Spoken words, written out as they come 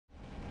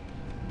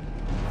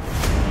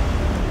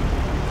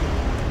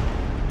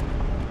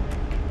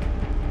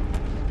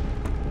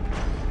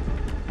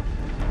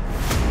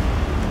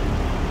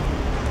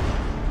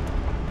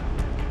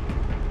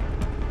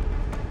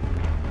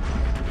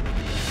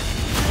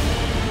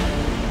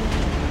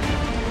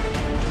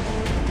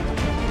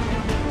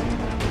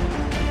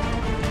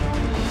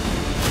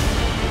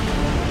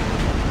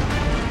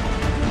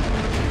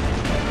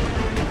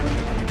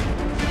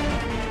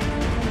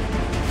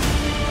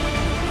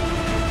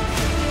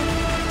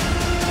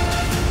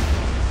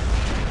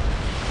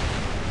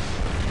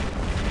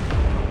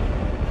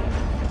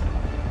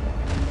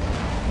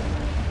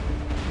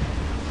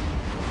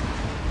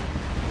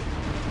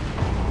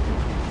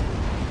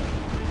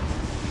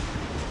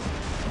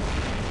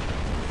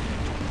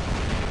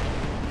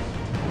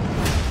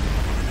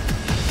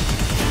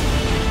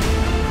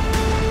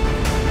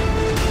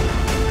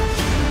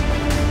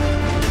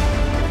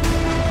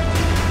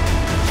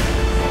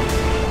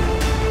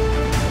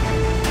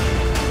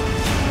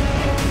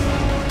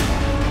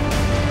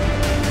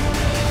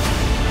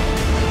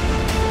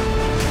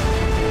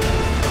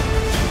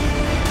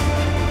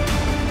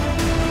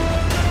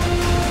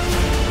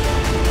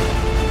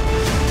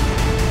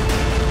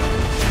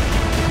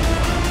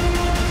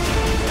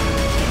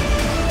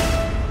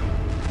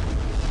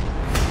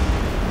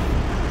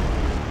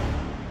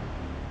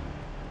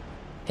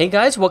Hey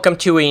guys, welcome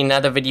to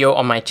another video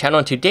on my channel.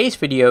 In today's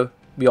video,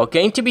 we are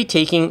going to be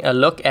taking a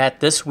look at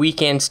this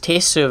weekend's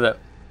test server.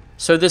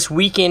 So this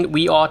weekend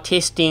we are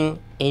testing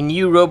a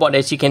new robot,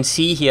 as you can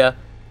see here,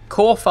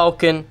 called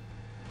Falcon.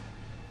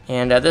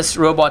 And this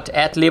robot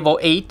at level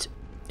 8,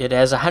 it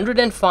has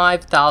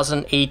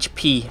 105,000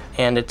 HP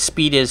and its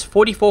speed is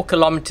 44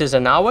 kilometers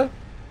an hour.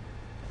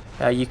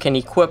 You can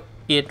equip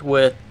it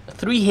with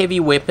 3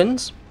 heavy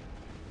weapons.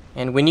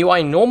 And when you are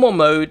in normal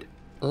mode,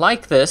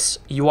 like this,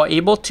 you are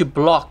able to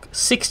block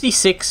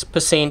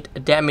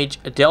 66%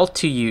 damage dealt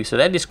to you. So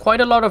that is quite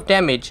a lot of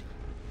damage.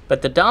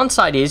 But the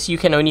downside is you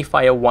can only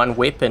fire one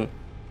weapon.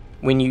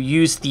 When you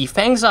use the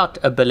Fangs Out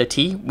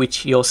ability,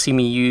 which you'll see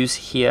me use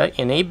here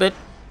in a bit,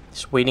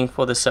 just waiting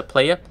for this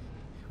player.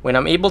 When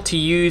I'm able to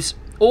use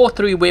all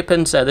 3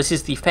 weapons, this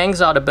is the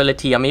Fangs Out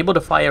ability, I'm able to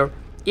fire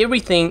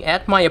everything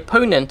at my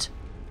opponent,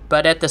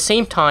 but at the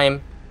same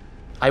time,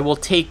 I will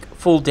take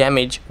full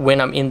damage when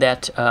I'm in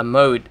that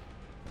mode.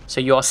 So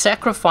you are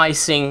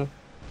sacrificing,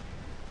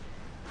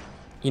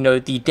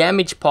 the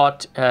damage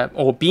part,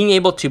 or being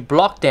able to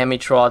block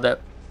damage rather,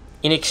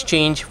 in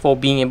exchange for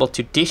being able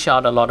to dish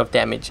out a lot of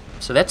damage.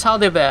 So that's how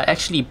they've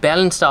actually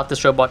balanced out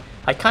this robot.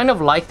 I kind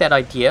of like that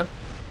idea.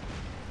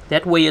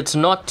 That way it's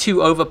not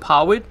too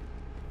overpowered.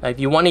 If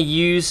you want to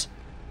use,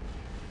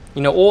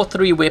 all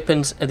 3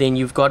 weapons, then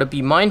you've got to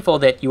be mindful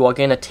that you are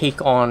going to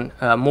take on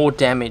more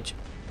damage.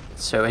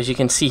 So as you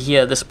can see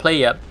here, this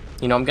player,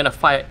 I'm going to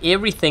fire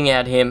everything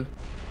at him.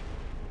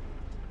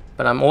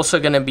 But I'm also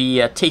going to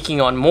be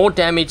taking on more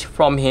damage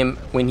from him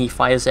when he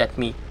fires at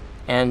me.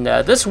 And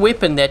this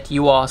weapon that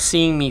you are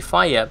seeing me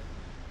fire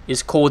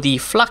is called the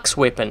Flux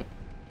weapon.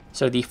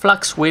 So the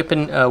Flux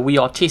weapon we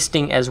are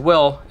testing as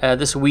well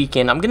this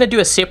weekend. I'm going to do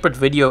a separate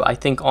video, I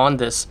think, on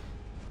this.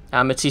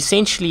 It's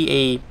essentially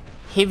a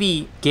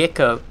heavy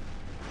gecko.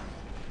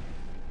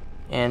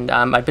 And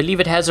I believe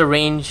it has a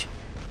range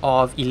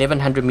of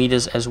 1100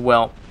 meters as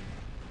well.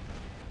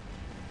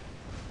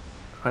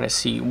 Trying to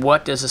see,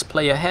 what does this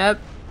player have?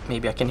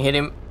 Maybe I can hit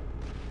him.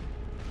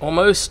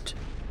 Almost.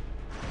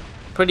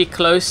 Pretty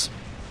close.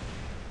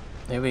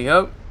 There we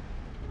go.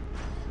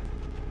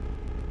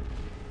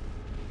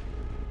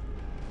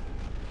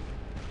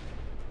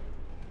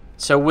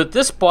 So with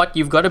this bot,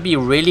 you've got to be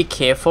really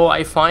careful,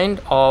 I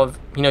find, of,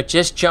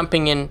 just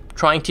jumping in,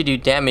 trying to do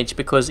damage.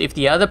 Because if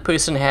the other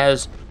person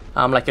has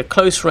like a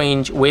close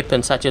range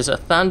weapon, such as a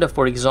thunder,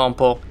 for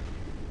example,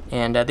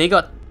 and they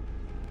got,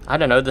 I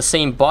don't know, the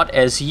same bot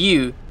as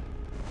you,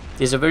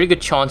 there's a very good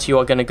chance you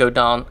are going to go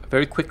down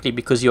very quickly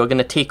because you are going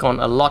to take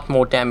on a lot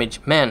more damage.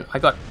 Man, I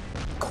got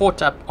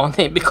caught up on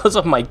there because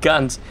of my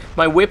guns.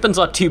 My weapons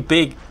are too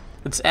big.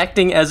 It's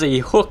acting as a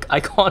hook.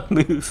 I can't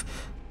move.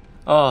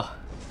 Oh.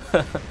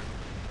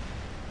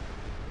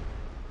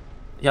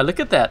 Yeah, look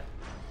at that.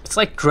 It's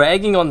like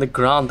dragging on the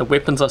ground. The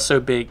weapons are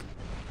so big.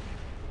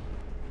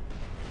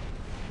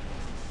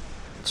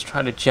 Let's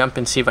try to jump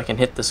and see if I can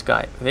hit this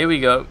guy. There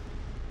we go.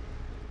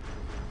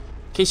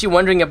 In case you're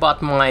wondering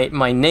about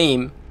my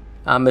name,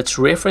 it's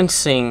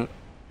referencing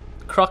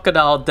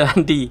Crocodile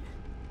Dundee.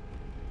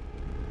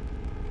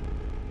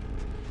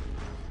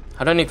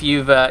 I don't know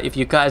if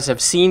you guys have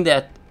seen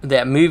that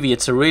movie.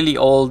 It's a really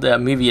old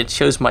movie. It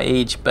shows my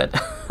age, but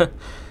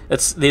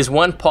there's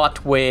one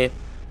part where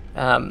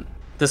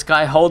this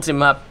guy holds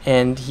him up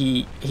and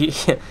he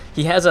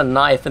has a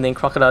knife, and then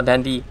Crocodile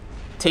Dundee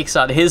takes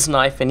out his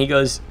knife and he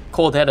goes,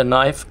 "Call that a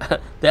knife?"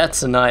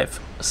 That's a knife.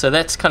 So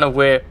that's kind of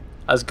where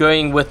I was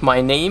going with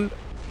my name.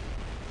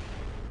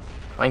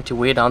 Trying to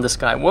wear down this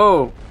guy.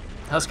 Whoa,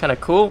 that was kind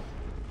of cool.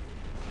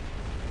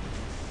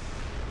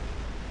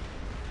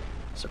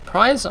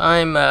 Surprised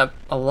I'm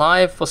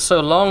alive for so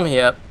long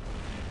here.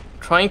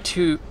 Trying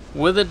to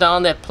wither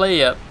down that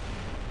player.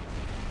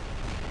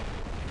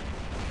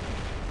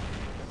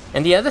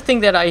 And the other thing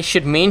that I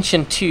should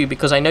mention too,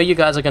 because I know you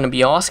guys are going to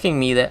be asking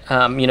me that,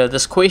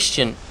 this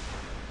question.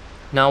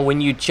 Now,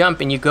 when you jump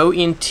and you go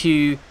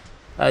into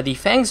the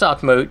Fangs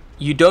Out mode,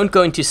 you don't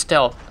go into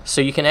stealth,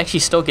 so you can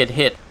actually still get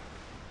hit.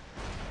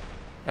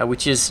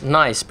 Which is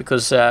nice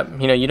because,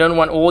 you don't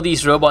want all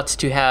these robots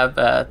to have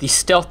the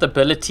stealth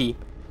ability.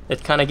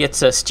 It kind of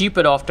gets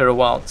stupid after a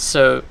while.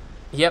 So,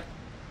 yep.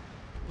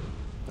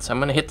 So I'm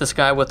going to hit this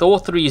guy with all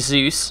 3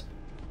 Zeus.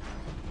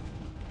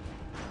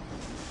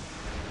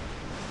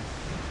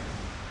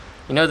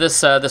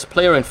 This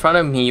player in front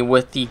of me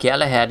with the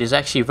Galahad is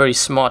actually very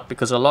smart,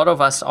 because a lot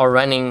of us are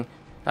running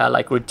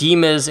like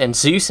Redeemers and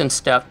Zeus and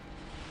stuff.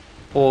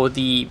 Or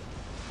the...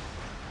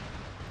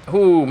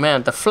 oh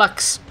man, the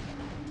Flux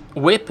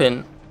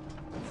weapon,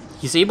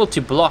 he's able to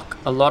block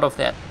a lot of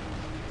that.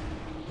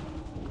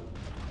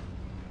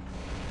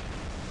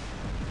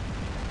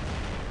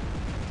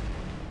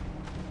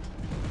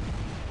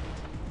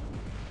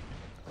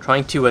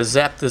 Trying to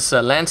zap this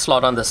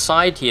Lancelot on the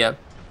side here.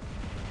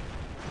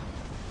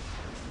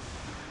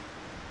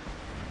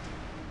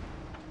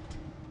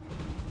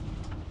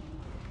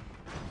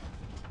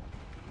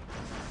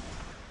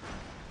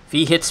 If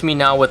he hits me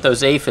now with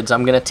those aphids,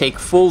 I'm going to take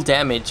full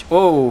damage.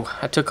 Oh,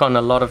 I took on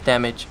a lot of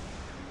damage.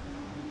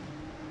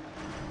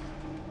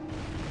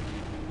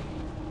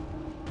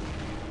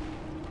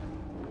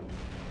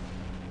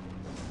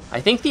 I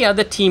think the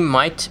other team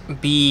might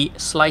be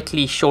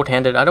slightly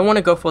short-handed. I don't want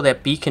to go for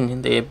that beacon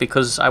in there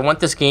because I want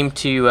this game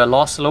to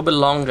last a little bit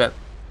longer.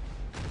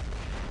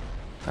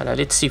 But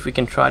let's see if we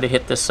can try to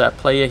hit this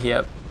player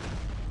here.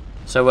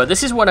 So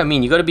this is what I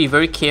mean. You got to be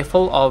very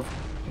careful of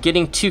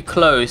getting too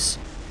close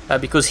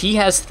because he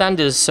has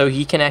thunders, so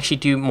he can actually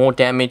do more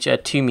damage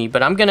to me.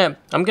 But I'm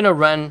gonna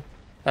run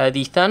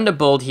the thunder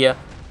build here.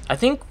 I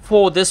think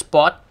for this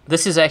bot,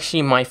 this is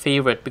actually my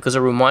favorite because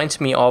it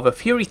reminds me of a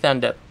Fury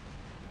Thunder.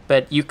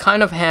 But you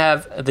kind of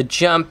have the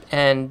jump,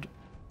 and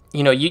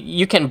you know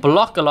you can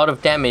block a lot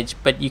of damage,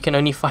 but you can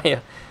only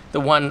fire the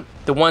one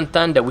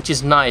thunder, which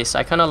is nice.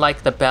 I kind of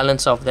like the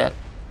balance of that.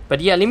 But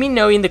yeah, let me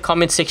know in the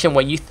comment section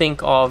what you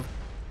think of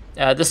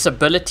this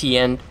ability,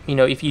 and you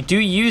know, if you do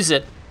use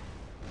it,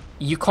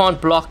 you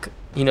can't block,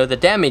 you know, the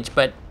damage,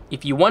 but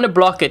if you want to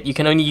block it, you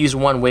can only use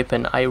one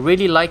weapon. I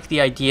really like the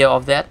idea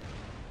of that.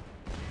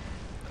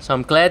 So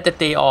I'm glad that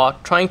they are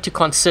trying to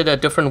consider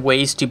different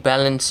ways to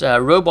balance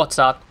robots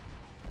out.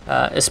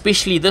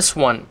 Especially this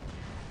one,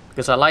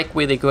 because I like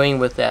where they're going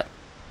with that.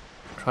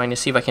 Trying to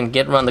see if I can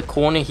get around the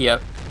corner here.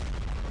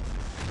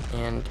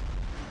 And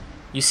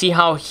you see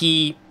how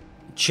he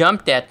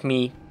jumped at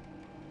me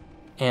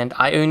and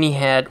I only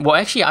had, well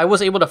actually I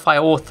was able to fire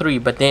all three,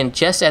 but then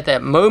just at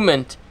that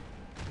moment,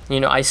 you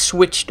know, I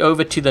switched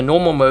over to the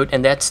normal mode,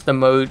 and that's the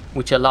mode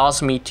which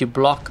allows me to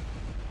block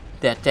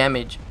that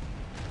damage.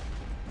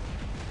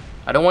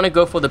 I don't want to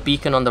go for the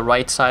beacon on the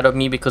right side of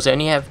me because I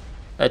only have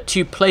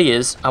 2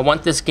 players. I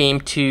want this game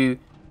to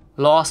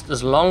last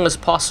as long as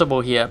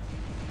possible here.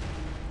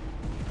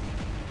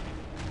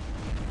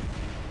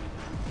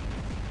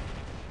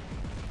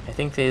 I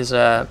think there's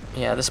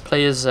yeah, this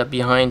player's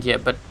behind here,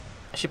 but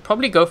I should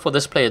probably go for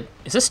this player.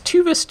 Is this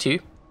 2 vs 2?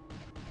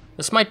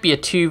 This might be a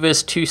 2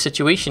 vs 2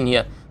 situation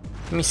here.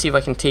 Let me see if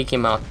I can take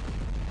him out.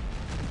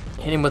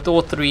 Hit him with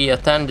all 3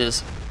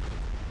 thunders.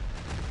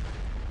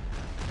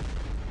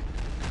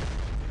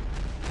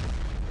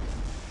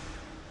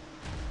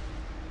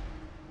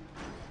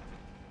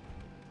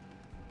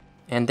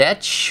 And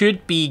that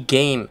should be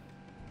game.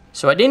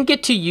 So I didn't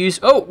get to use...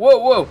 Oh, whoa,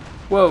 whoa,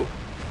 whoa.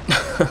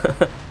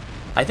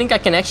 I think I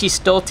can actually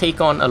still take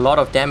on a lot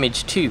of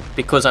damage too,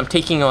 because I'm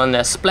taking on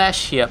a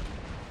splash here.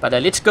 But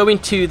let's go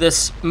into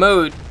this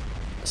mode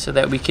so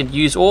that we can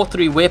use all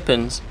 3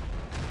 weapons.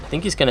 I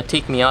think he's going to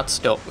take me out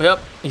still. Yep,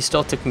 he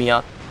still took me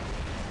out.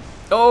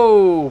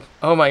 Oh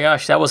my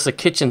gosh, that was the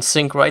kitchen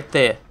sink right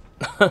there.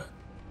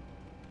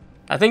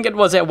 I think it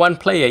was that one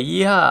player.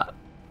 Yeah.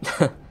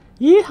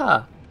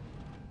 Yeah.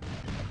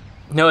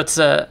 No, it's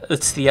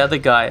the other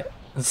guy.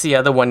 It's the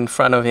other one in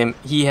front of him.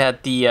 He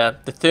had the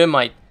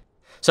thermite.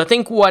 So I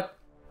think what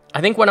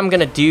I'm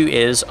gonna do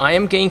is I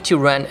am going to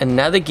run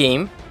another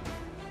game.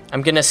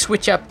 I'm gonna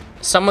switch up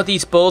some of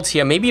these builds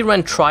here. Maybe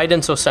run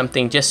tridents or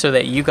something, just so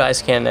that you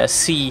guys can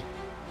see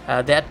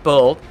that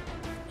build.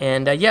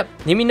 And yep,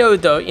 let me know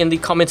though in the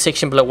comment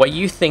section below what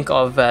you think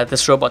of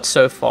this robot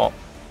so far.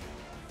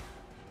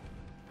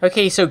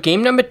 Okay, so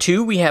game number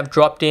 2 we have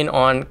dropped in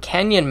on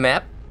Canyon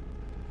map,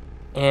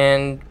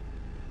 and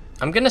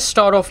I'm going to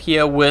start off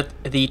here with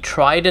the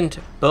Trident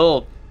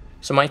build.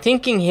 So my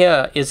thinking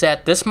here is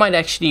that this might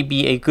actually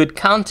be a good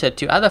counter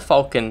to other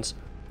Falcons.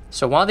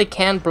 So while they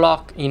can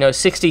block, you know,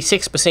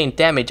 66%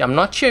 damage, I'm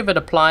not sure if it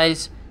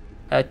applies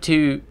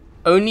to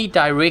only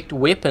direct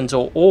weapons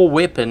or all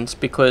weapons,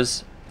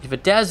 because if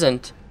it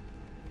doesn't,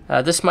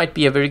 this might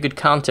be a very good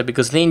counter,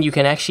 because then you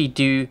can actually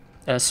do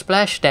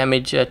splash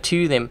damage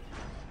to them.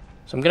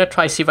 So I'm going to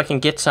try to see if I can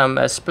get some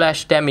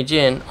splash damage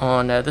in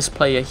on this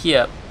player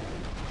here.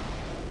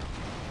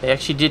 They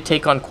actually did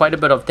take on quite a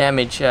bit of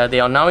damage. They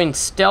are now in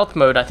stealth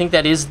mode. I think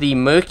that is the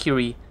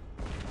Mercury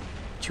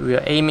which we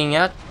are aiming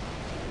at.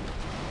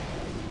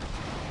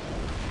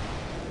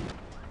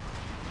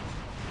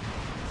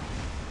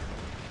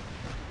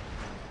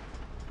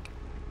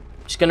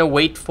 Just gonna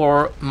wait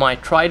for my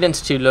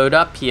tridents to load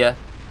up here,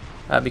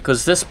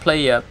 because this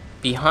player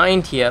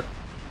behind here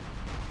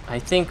I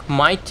think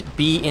might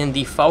be in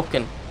the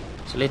Falcon.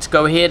 So let's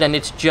go ahead and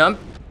let's jump.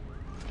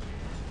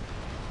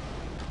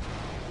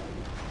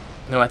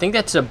 No, I think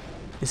that's a...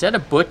 Is that a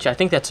Butch? I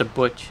think that's a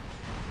Butch.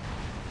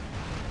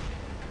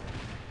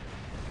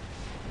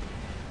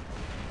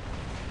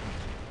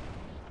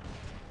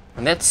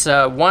 And that's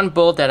one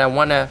build that I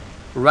want to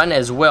run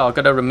as well. I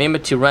got to remember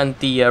to run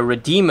the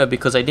Redeemer,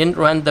 because I didn't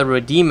run the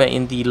Redeemer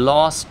in the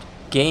last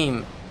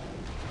game.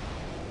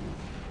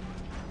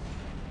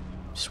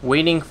 Just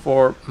waiting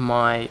for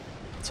my...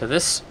 So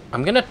this...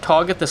 I'm going to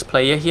target this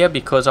player here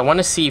because I want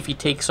to see if he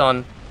takes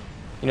on,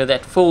 you know,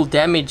 that full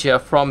damage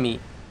from me.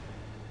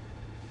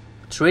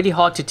 It's really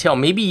hard to tell.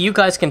 Maybe you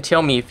guys can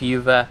tell me if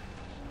you've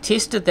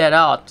tested that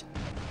out.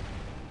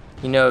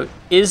 You know,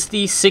 is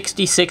the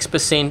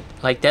 66%,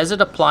 like, does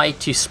it apply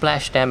to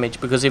splash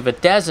damage? Because if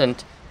it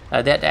doesn't,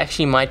 that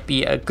actually might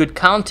be a good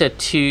counter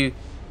to,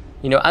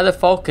 you know, other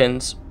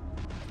Falcons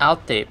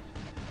out there.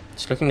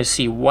 Just looking to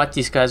see what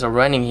these guys are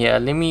running here.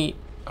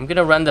 I'm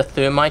gonna run the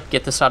thermite,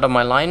 get this out of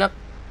my lineup.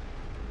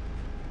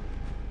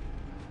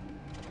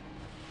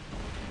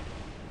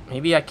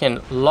 Maybe I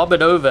can lob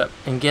it over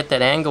and get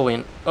that angle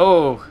in.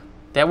 Oh,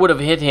 that would have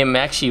hit him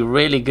actually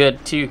really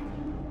good too.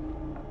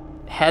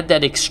 Had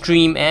that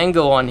extreme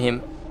angle on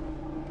him.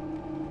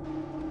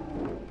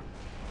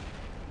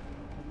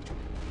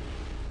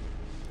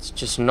 Let's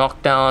just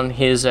knock down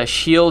his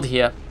shield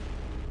here.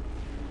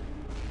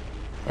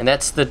 And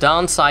that's the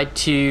downside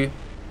to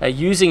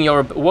using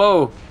your...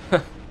 Whoa! I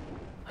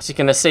was just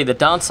gonna say, the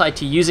downside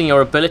to using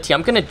your ability.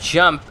 I'm gonna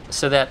jump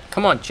so that...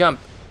 Come on, jump.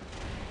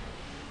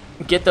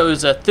 Get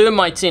those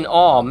thermites in.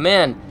 Oh,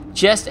 man.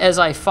 Just as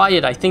I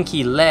fired, I think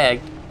he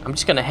lagged. I'm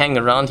just gonna hang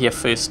around here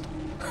first.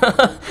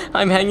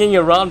 I'm hanging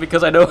around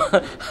because I don't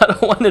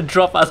want to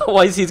drop,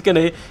 otherwise he's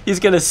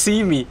gonna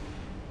see me.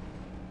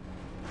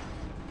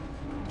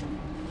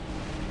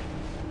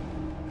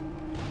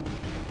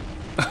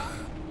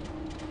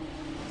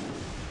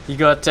 He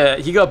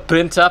got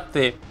burnt up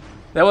there.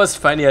 That was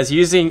funny. I was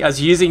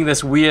using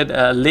this weird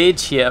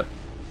ledge here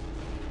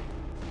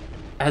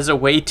as a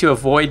way to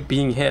avoid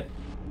being hit.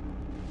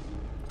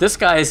 This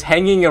guy is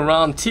hanging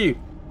around too.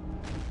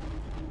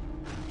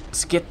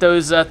 Let's get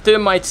those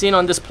thermites in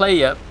on this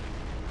player.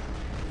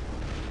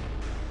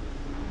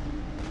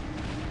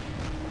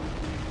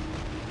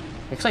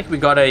 Looks like we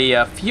got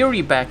a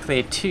Fury back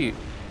there too.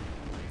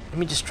 Let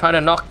me just try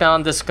to knock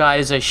down this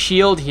guy's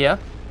shield here.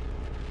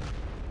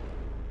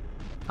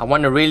 I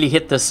want to really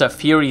hit this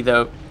Fury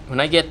though. When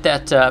I get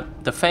that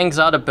the Fangs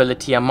Out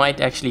ability, I might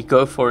actually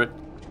go for it,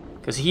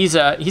 because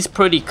he's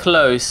pretty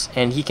close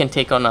and he can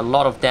take on a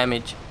lot of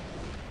damage.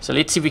 So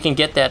let's see if we can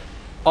get that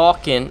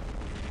arc in.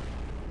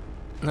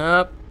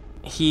 Nope.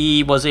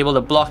 He was able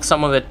to block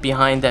some of it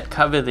behind that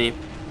cover there.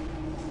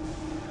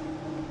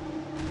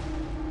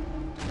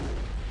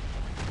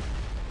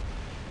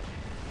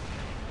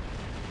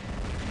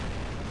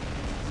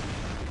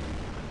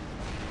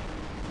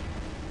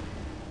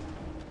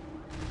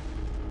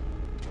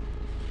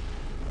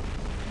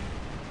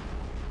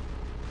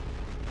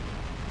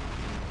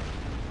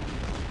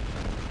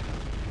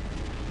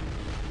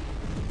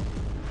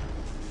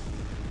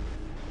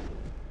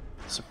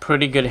 It's a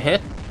pretty good hit.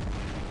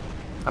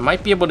 I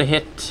might be able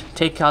to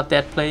take out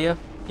that player.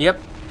 Yep.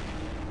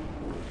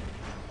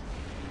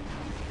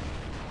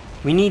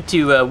 We need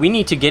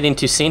to get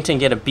into center and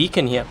get a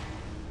beacon here.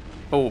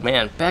 Oh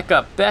man, back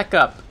up, back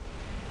up.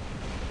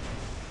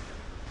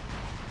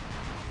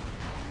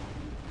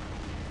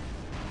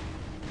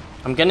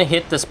 I'm gonna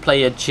hit this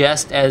player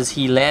just as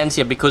he lands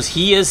here, because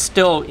he is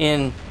still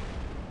in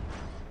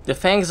the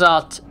Fangs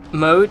Out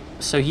mode,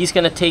 so he's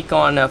gonna take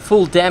on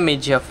full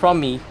damage from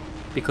me,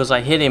 because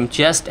I hit him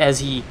just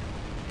as he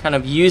kind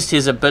of used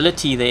his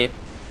ability there,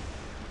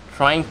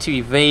 trying to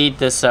evade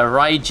this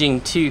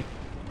Raijing too.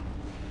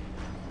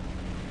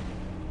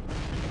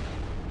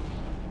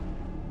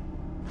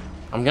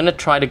 I'm gonna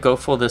try to go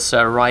for this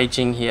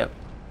Raijing here.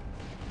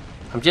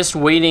 I'm just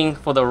waiting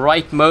for the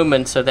right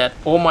moment so that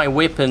all my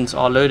weapons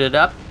are loaded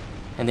up,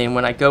 and then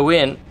when I go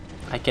in,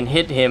 I can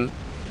hit him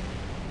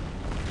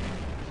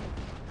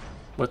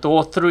with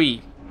all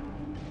three.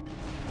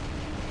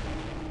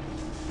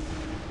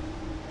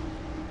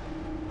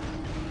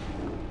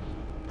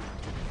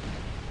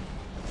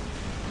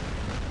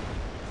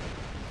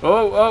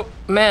 Oh, oh,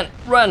 man,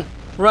 run,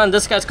 run,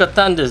 this guy's got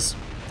thunders.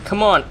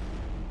 Come on.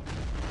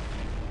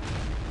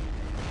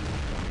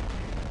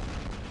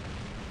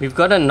 We've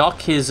got to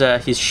knock his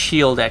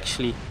shield,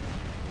 actually.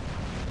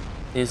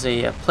 There's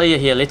a player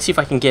here. Let's see if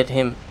I can get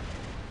him.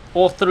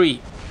 All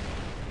three.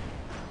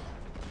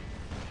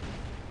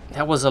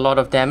 That was a lot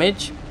of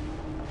damage.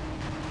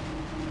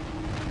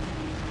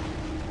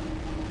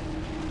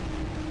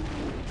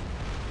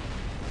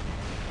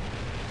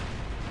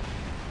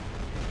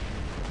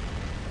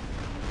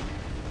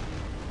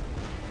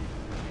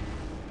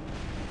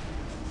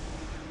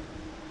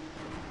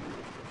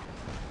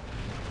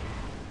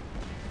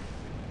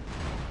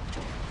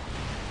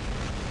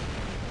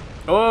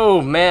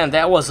 Oh man,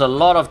 that was a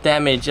lot of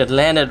damage. It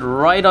landed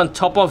right on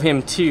top of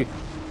him too.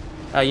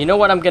 You know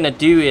what I'm gonna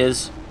do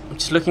is, I'm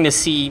just looking to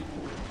see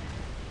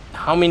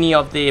how many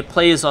of the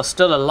players are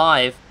still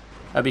alive,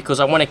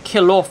 because I want to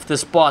kill off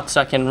this bot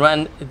so I can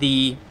run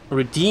the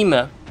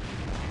Redeemer.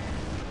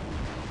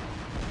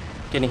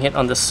 Getting hit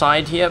on the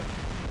side here.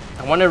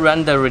 I want to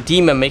run the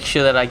Redeemer, make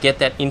sure that I get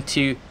that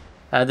into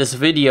this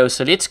video.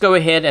 So let's go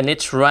ahead and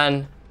let's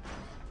run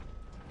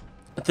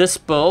this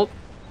build.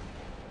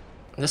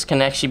 This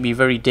can actually be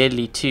very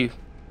deadly too.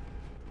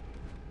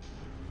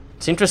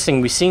 It's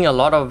interesting, we're seeing a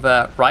lot of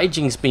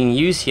Raijings being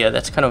used here.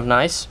 That's kind of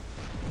nice.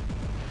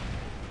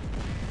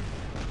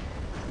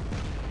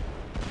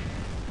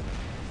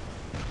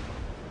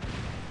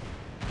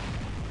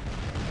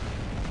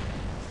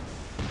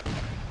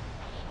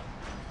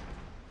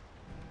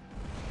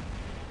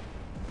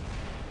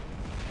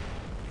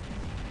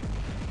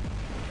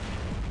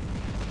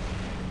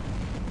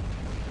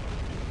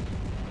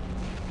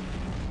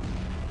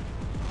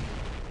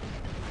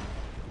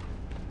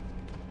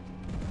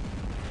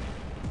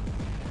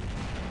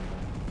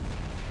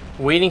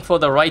 Waiting for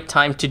the right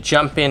time to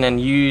jump in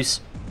and use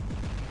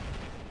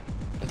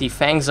the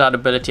Fangs Out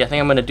ability. I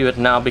think I'm going to do it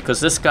now because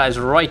this guy's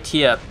right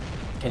here.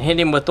 Can hit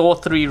him with all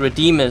 3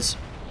 redeemers.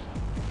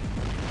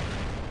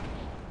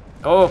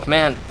 Oh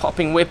man,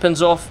 popping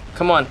weapons off.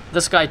 Come on,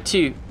 this guy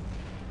too.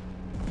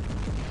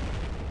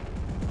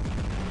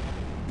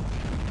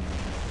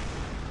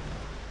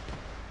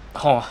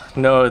 Oh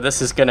no,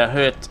 this is gonna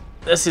hurt.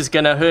 This is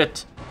gonna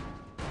hurt.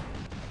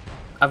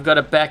 I've got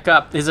to back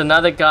up. There's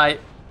another guy.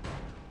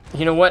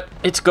 You know what?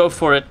 Let's go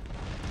for it.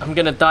 I'm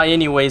gonna die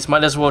anyways.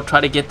 Might as well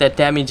try to get that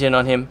damage in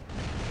on him.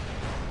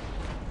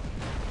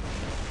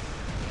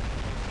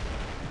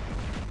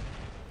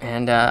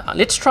 And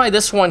let's try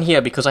this one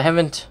here because I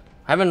haven't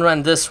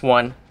run this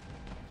one.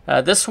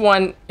 This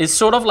one is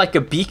sort of like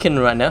a beacon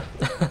runner.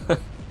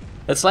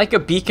 It's like a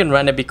beacon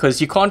runner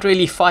because you can't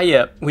really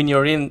fire when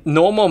you're in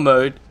normal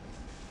mode.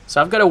 So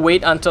I've got to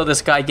wait until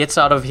this guy gets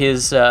out of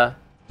his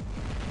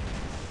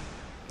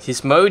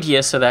mode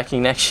here so that I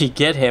can actually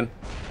get him.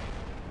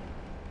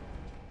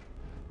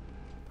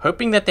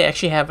 Hoping that they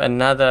actually have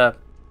another...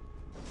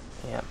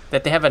 Yeah,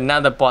 that they have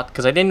another bot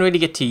because I didn't really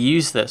get to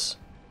use this.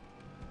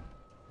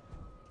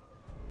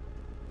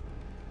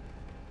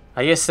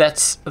 I guess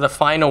that's the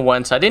final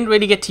one. So I didn't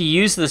really get to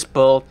use this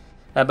build.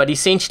 But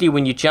essentially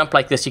when you jump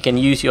like this, you can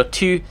use your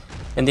 2.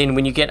 And then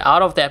when you get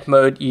out of that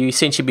mode, you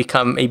essentially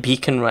become a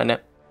beacon runner.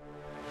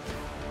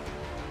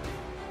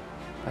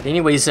 But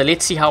anyways,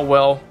 let's see how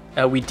well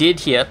we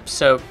did here.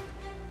 So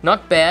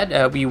not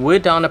bad. We were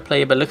down a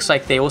player, but looks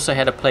like they also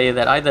had a player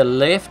that either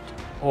left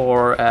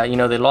or, you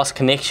know, they lost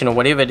connection or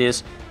whatever it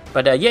is.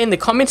 But yeah, in the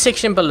comment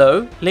section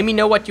below, let me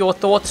know what your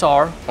thoughts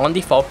are on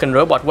the Falcon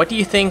robot. What do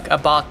you think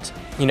about,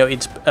 you know,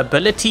 its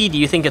ability? Do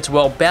you think it's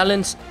well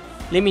balanced?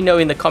 Let me know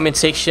in the comment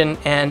section.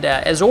 And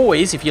as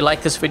always, if you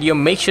like this video,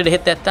 make sure to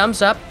hit that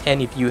thumbs up.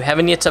 And if you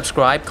haven't yet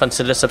subscribed,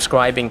 consider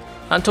subscribing.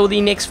 Until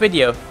the next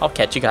video, I'll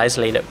catch you guys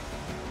later.